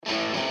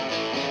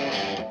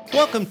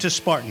Welcome to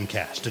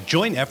Spartancast, a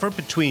joint effort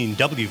between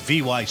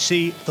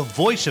WVYC, the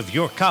voice of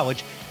York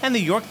College, and the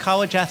York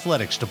College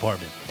Athletics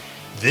Department.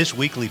 This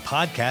weekly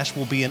podcast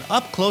will be an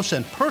up-close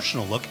and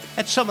personal look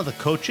at some of the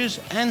coaches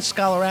and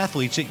scholar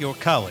athletes at York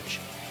College.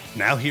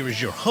 Now here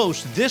is your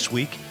host this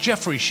week,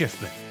 Jeffrey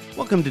Schiffman.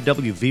 Welcome to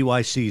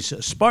WVYC's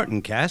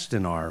Spartancast,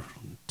 and our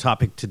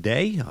topic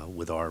today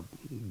with our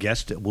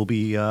guest will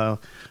be, we're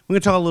going to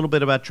talk a little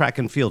bit about track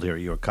and field here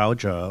at York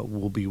College.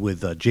 We'll be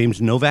with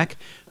James Novak,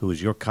 who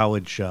is York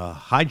College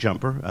high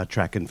jumper,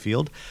 track and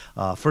field.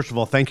 First of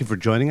all, thank you for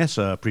joining us.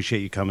 Appreciate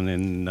you coming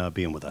in and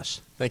being with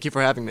us. Thank you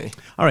for having me.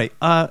 All right,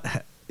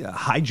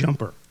 high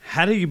jumper.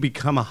 How do you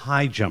become a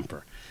high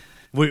jumper?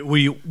 Were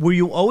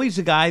you always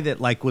a guy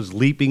that was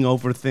leaping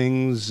over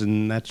things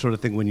and that sort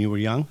of thing when you were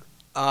young?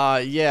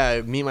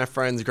 Yeah, me and my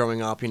friends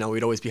growing up,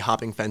 we'd always be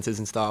hopping fences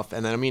and stuff.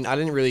 And then, I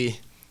didn't really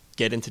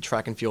get into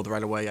track and field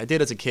right away. I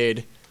did as a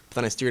kid, but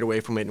then I steered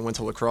away from it and went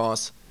to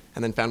lacrosse,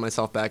 and then found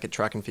myself back at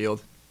track and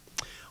field.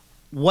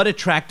 What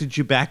attracted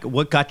you back?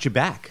 What got you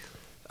back?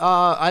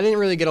 I didn't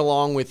really get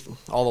along with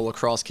all the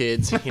lacrosse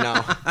kids.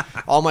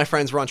 All my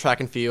friends were on track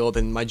and field,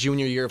 and my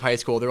junior year of high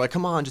school, they were like,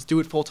 come on, just do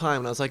it full time.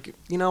 And I was like,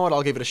 you know what,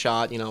 I'll give it a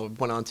shot.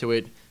 Went on to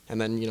it. And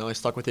then, I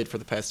stuck with it for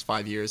the past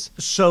 5 years.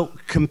 So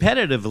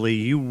competitively,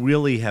 you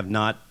really have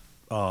not,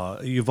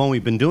 you've only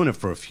been doing it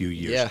for a few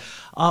years.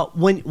 Yeah.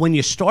 When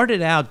you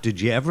started out,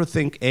 did you ever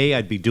think, A,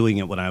 I'd be doing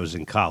it when I was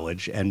in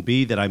college, and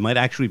B, that I might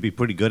actually be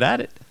pretty good at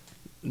it?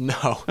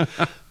 No,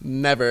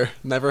 never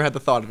had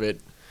the thought of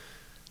it.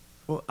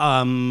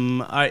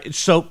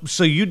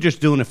 So you're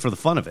just doing it for the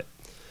fun of it?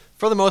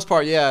 For the most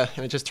part, yeah.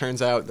 And it just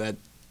turns out that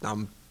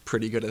I'm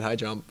pretty good at high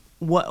jump.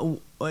 What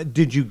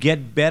did you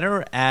get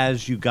better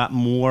as you got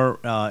more,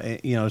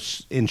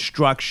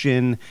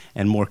 instruction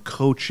and more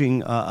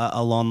coaching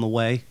along the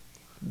way?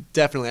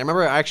 Definitely.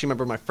 I actually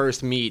remember my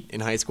first meet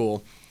in high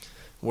school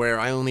where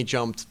I only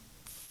jumped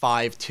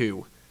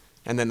 5'2",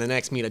 and then the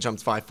next meet I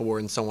jumped 5'4",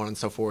 and so on and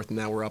so forth. And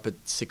now we're up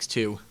at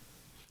 6'2". All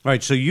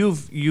right. So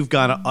you've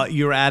got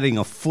you're adding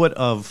a foot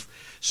of.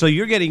 So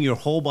you're getting your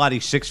whole body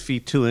 6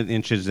 feet 2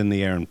 inches in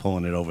the air and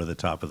pulling it over the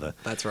top of the.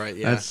 That's right.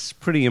 Yeah. That's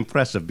pretty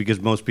impressive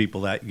because most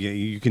people that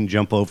you can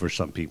jump over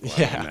some people.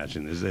 Yeah. I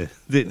imagine.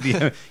 Do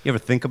you ever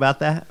think about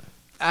that?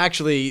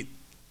 Actually,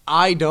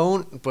 I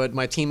don't. But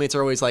my teammates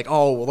are always like,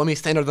 "Oh, well, let me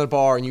stand under the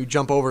bar and you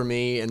jump over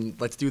me and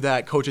let's do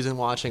that." Coach isn't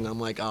watching. I'm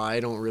like,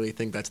 I don't really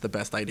think that's the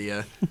best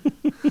idea.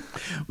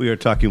 We are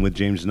talking with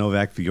James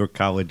Novak, the York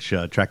College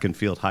track and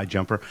field high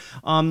jumper.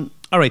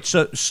 All right,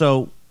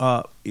 so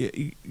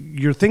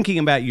you're thinking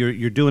about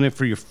you're doing it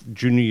for your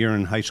junior year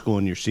in high school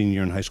and your senior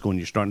year in high school, and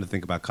you're starting to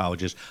think about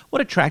colleges.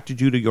 What attracted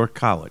you to York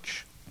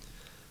College?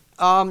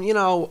 I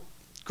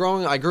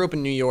grew up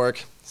in New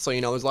York, so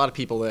there's a lot of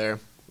people there,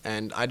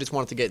 and I just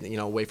wanted to get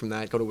away from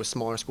that, go to a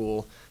smaller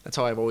school. That's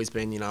how I've always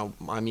been.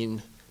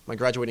 My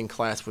graduating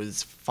class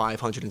was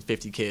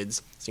 550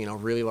 kids, so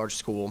really large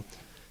school.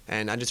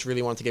 And I just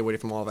really wanted to get away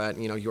from all that.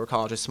 York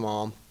College is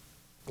small.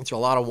 It's a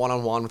lot of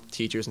one-on-one with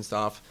teachers and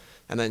stuff.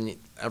 And then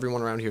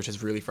everyone around here is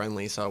just really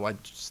friendly, so I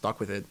just stuck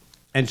with it.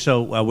 And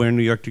so where in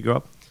New York did you grow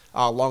up?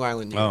 Long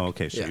Island, New York. Oh,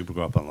 okay. So yeah. you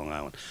grew up on Long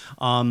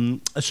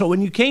Island. So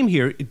when you came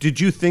here, did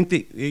you think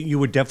that you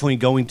were definitely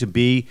going to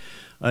be,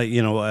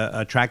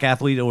 a track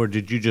athlete, or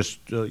did you just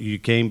you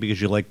came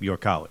because you liked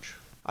York College?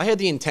 I had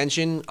the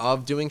intention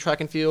of doing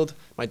track and field.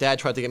 My dad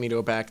tried to get me to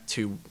go back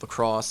to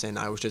lacrosse, and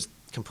I was just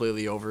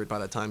completely over it by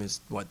that time.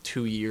 It's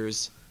 2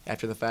 years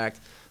after the fact.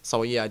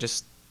 So yeah, I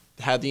just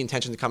had the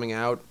intention of coming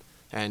out,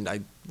 and I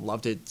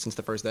loved it since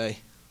the first day.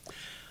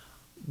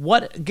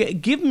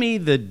 Give me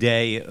the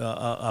day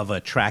of a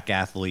track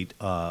athlete,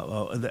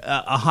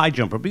 a high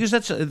jumper, because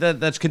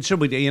that's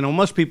considerably.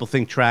 Most people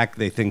think track,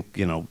 they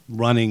think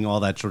running, all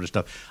that sort of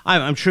stuff.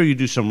 I'm sure you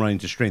do some running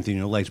to strengthen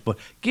your legs, but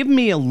give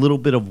me a little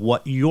bit of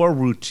what your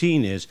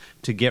routine is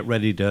to get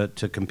ready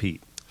to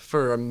compete.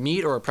 For a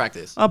meet or a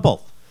practice?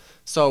 Both.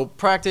 So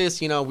practice,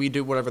 we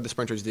do whatever the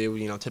sprinters do.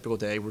 Typical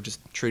day, we're just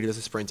treated as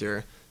a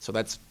sprinter, so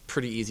that's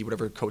pretty easy.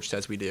 Whatever coach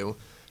says we do,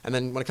 and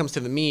then when it comes to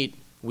the meet,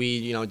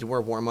 we do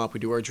our warm up, we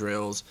do our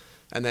drills,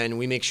 and then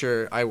we make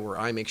sure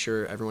I make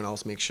sure everyone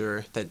else makes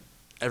sure that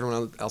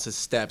everyone else's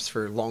steps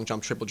for long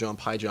jump, triple jump,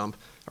 high jump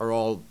are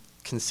all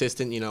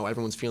consistent.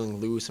 Everyone's feeling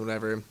loose or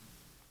whatever. And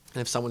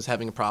if someone's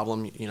having a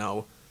problem,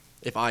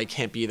 if I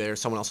can't be there,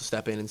 someone else will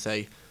step in and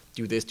say,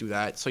 do this, do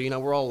that. So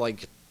we're all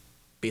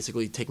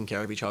basically taking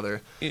care of each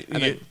other.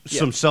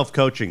 Some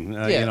self-coaching,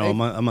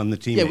 among the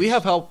teammates. Yeah, we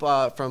have help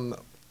from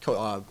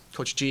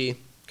Coach G,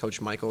 Coach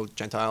Michael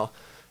Gentile,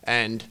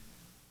 and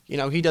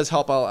he does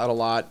help out a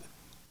lot,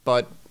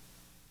 but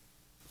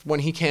when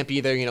he can't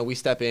be there, we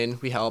step in,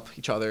 we help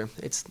each other.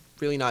 It's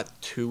really not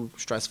too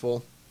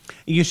stressful.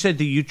 You said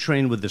that you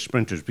train with the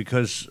sprinters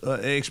because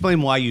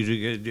explain why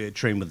you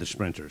train with the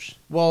sprinters.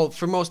 Well,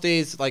 for most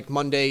days,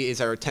 Monday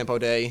is our tempo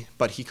day,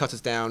 but he cuts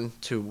us down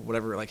to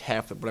whatever,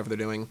 half of whatever they're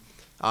doing.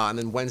 And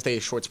then Wednesday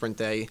is short sprint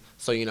day.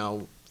 So,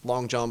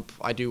 long jump,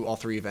 I do all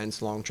three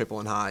events, long, triple,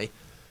 and high.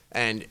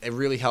 And it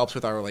really helps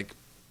with our, the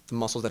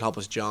muscles that help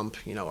us jump,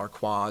 our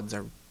quads,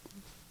 our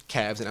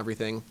calves and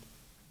everything.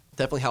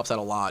 Definitely helps out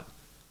a lot.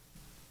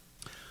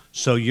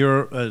 So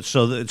you're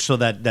so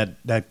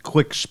that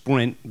quick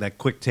sprint, that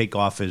quick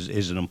takeoff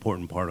is an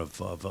important part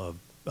of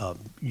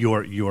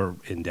your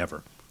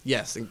endeavor.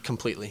 Yes,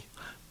 completely.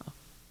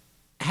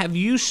 Have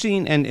you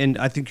seen, and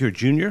I think you're a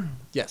junior?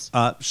 Yes.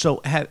 So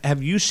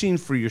have you seen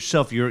for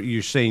yourself,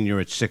 you're saying you're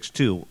at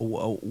 6'2".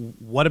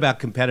 What about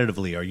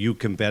competitively? Are you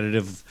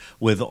competitive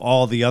with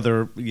all the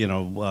other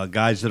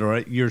guys that are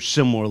at your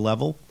similar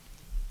level?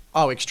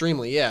 Oh,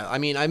 extremely, yeah. I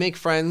mean, I make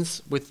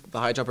friends with the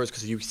high jumpers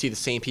because you see the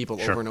same people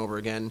Sure. over and over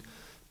again.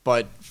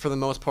 But for the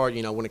most part,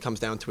 when it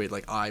comes down to it,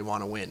 like, I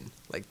want to win.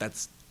 Like,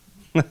 that's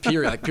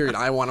period.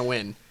 I want to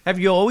win. Have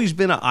you always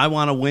been a I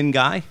want to win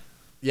guy?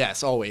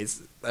 Yes,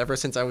 always. Ever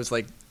since I was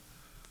like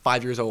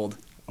 5 years old,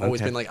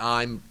 always Okay. been like,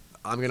 I'm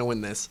gonna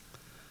win this.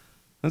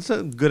 That's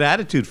a good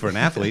attitude for an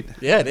athlete.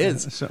 Yeah, it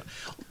is. So,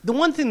 the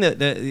one thing that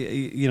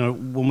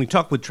when we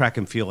talk with track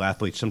and field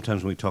athletes,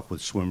 sometimes when we talk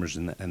with swimmers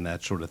and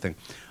that sort of thing,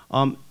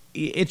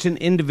 it's an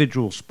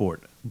individual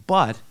sport,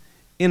 but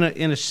in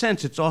a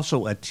sense, it's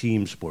also a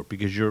team sport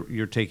because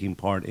you're taking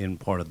part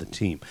of the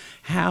team.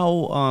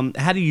 How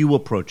do you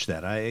approach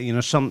that?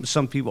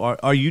 Some people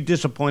are you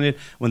disappointed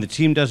when the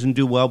team doesn't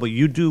do well, but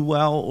you do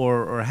well,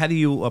 or how do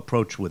you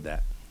approach with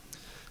that?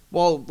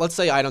 Well, let's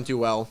say I don't do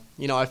well.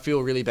 I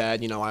feel really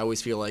bad. I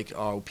always feel like,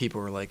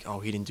 people are like,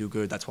 he didn't do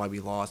good, that's why we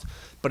lost.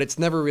 But it's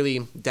never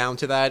really down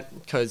to that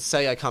because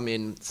say I come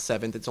in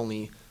 7th, it's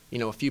only,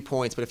 a few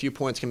points, but a few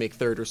points can make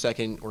 3rd or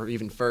 2nd or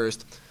even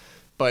 1st.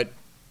 But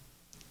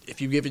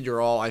if you give it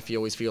your all, I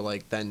always feel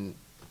like then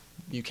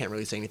you can't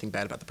really say anything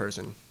bad about the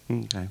person.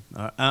 Okay.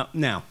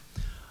 Now,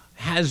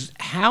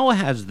 how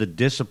has the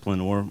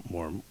discipline or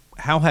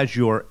how has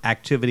your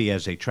activity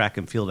as a track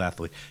and field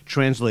athlete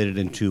translated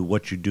into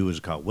what you do as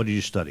a college? What do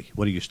you study?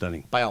 What are you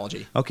studying?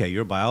 Biology. Okay,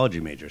 you're a biology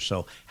major.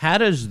 So how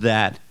does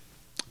that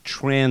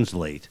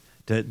translate?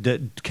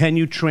 Can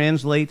you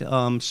translate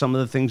some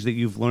of the things that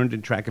you've learned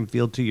in track and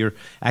field to your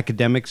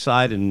academic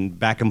side and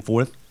back and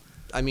forth?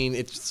 I mean,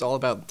 it's all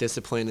about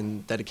discipline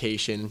and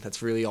dedication.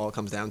 That's really all it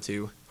comes down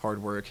to.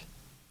 Hard work,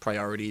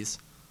 priorities.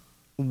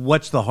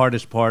 What's the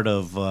hardest part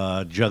of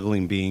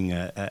juggling being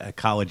a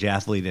college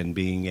athlete and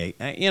being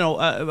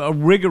a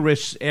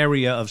rigorous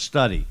area of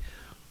study?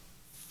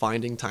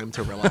 Finding time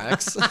to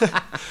relax,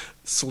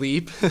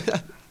 sleep.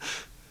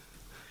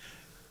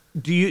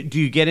 Do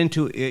you get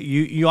into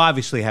you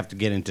obviously have to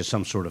get into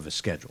some sort of a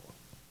schedule?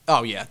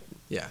 Oh yeah.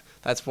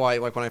 That's why,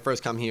 like, when I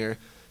first come here,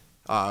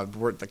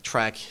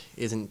 track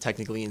isn't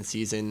technically in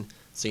season,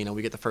 so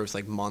we get the first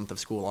month of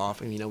school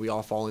off, and we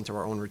all fall into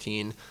our own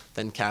routine.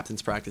 Then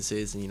captain's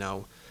practices, and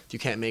if you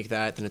can't make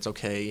that, then it's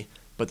okay.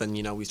 But then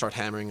we start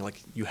hammering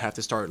you have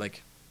to start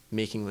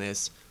making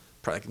this.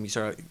 You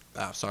have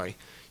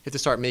to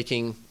start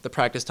making the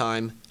practice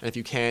time, and if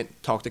you can't,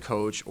 talk to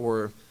coach,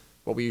 or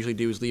what we usually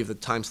do is leave the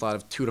time slot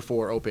of 2 to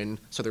 4 open,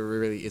 so there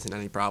really isn't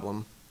any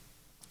problem.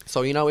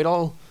 So it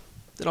all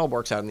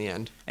works out in the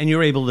end. And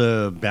you're able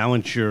to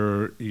balance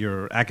your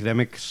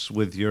academics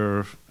with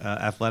your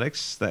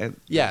athletics?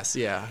 Yes,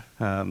 yeah.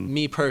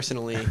 Me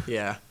personally,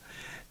 yeah.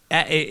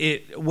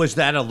 Was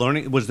there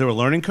a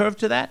learning curve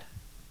to that?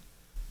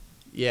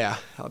 Yeah,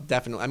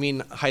 definitely. I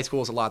mean, high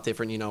school is a lot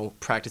different,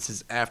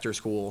 practices after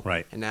school.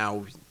 Right. And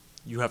now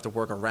you have to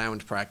work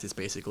around practice,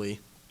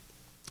 basically.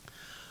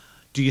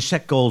 Do you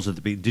set goals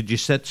did you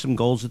set some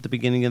goals at the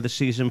beginning of the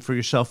season for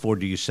yourself, or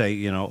do you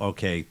say,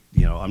 okay,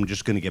 I'm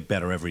just going to get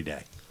better every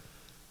day?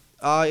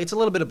 It's a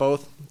little bit of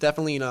both.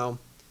 Definitely,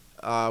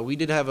 we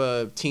did have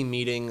a team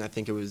meeting. I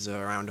think it was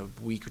around a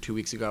week or 2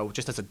 weeks ago,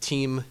 just as a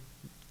team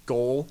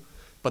goal.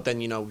 But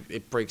then,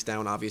 it breaks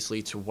down,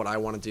 obviously, to what I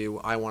want to do.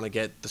 I want to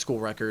get the school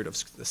record of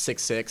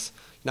 6'6",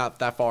 not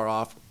that far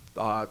off.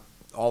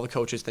 All the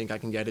coaches think I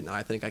can get it, and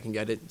I think I can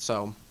get it.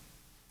 So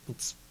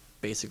it's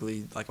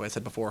basically, like I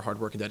said before, hard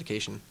work and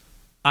dedication.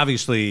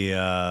 Obviously,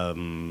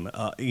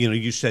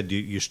 you said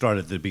you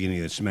started at the beginning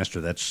of the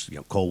semester. That's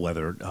cold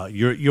weather.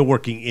 You're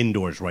working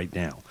indoors right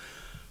now,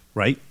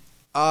 right?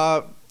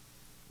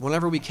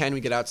 Whenever we can,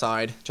 we get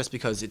outside just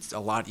because it's a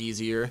lot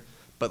easier.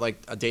 But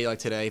a day like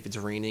today, if it's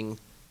raining,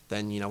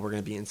 then we're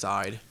going to be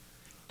inside.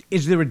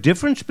 Is there a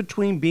difference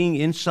between being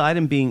inside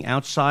and being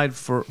outside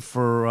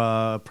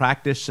for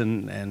practice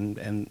and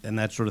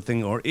that sort of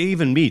thing, or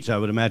even meets? I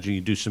would imagine you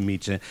do some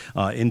meets,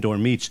 indoor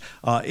meets.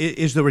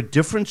 Is there a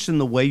difference in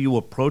the way you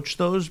approach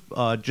those?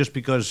 Just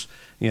because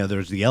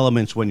there's the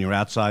elements when you're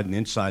outside and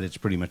inside, it's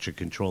pretty much a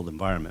controlled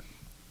environment.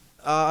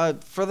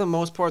 For the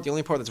most part, the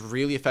only part that's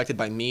really affected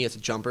by me as a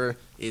jumper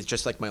is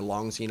just my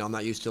lungs. I'm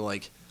not used to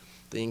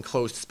the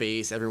enclosed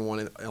space,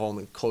 everyone all in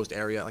the enclosed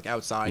area,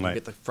 outside, right. You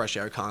get the fresh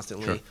air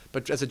constantly. Sure.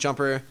 But as a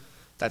jumper,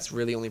 that's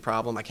really the only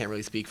problem. I can't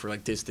really speak for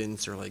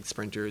distance or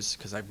sprinters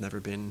because I've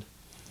never been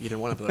either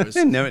one of those.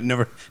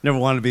 never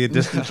wanted to be a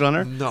distance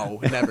runner?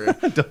 No, never.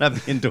 Don't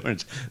have the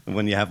endurance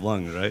when you have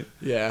lungs, right?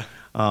 Yeah.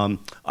 All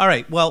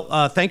right.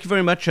 Well, thank you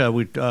very much.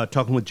 We're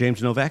talking with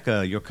James Novak,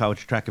 your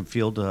college track and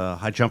field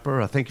high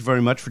jumper. Thank you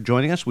very much for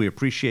joining us. We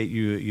appreciate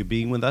you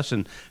being with us,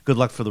 and good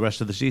luck for the rest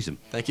of the season.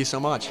 Thank you so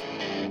much.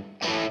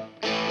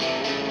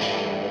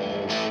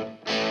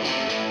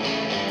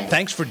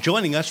 Thanks for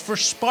joining us for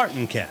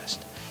Spartancast.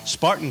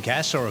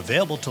 Spartancasts are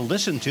available to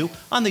listen to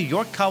on the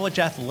York College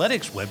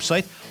Athletics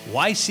website,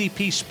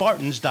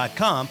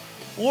 ycpspartans.com,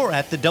 or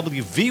at the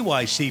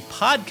WVYC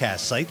podcast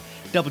site,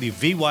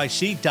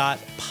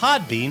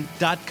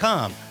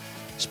 wvyc.podbean.com.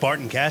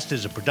 Spartancast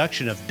is a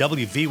production of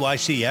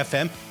WVYC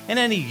FM, and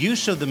any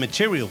use of the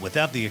material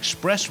without the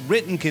express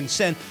written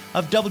consent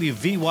of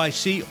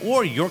WVYC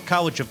or York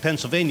College of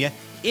Pennsylvania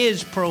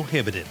is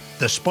prohibited.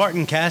 The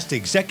Spartancast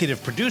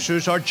executive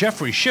producers are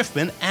Jeffrey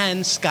Schiffman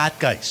and Scott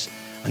Geis.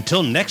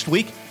 Until next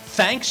week,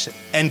 thanks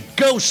and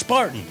go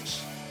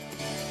Spartans!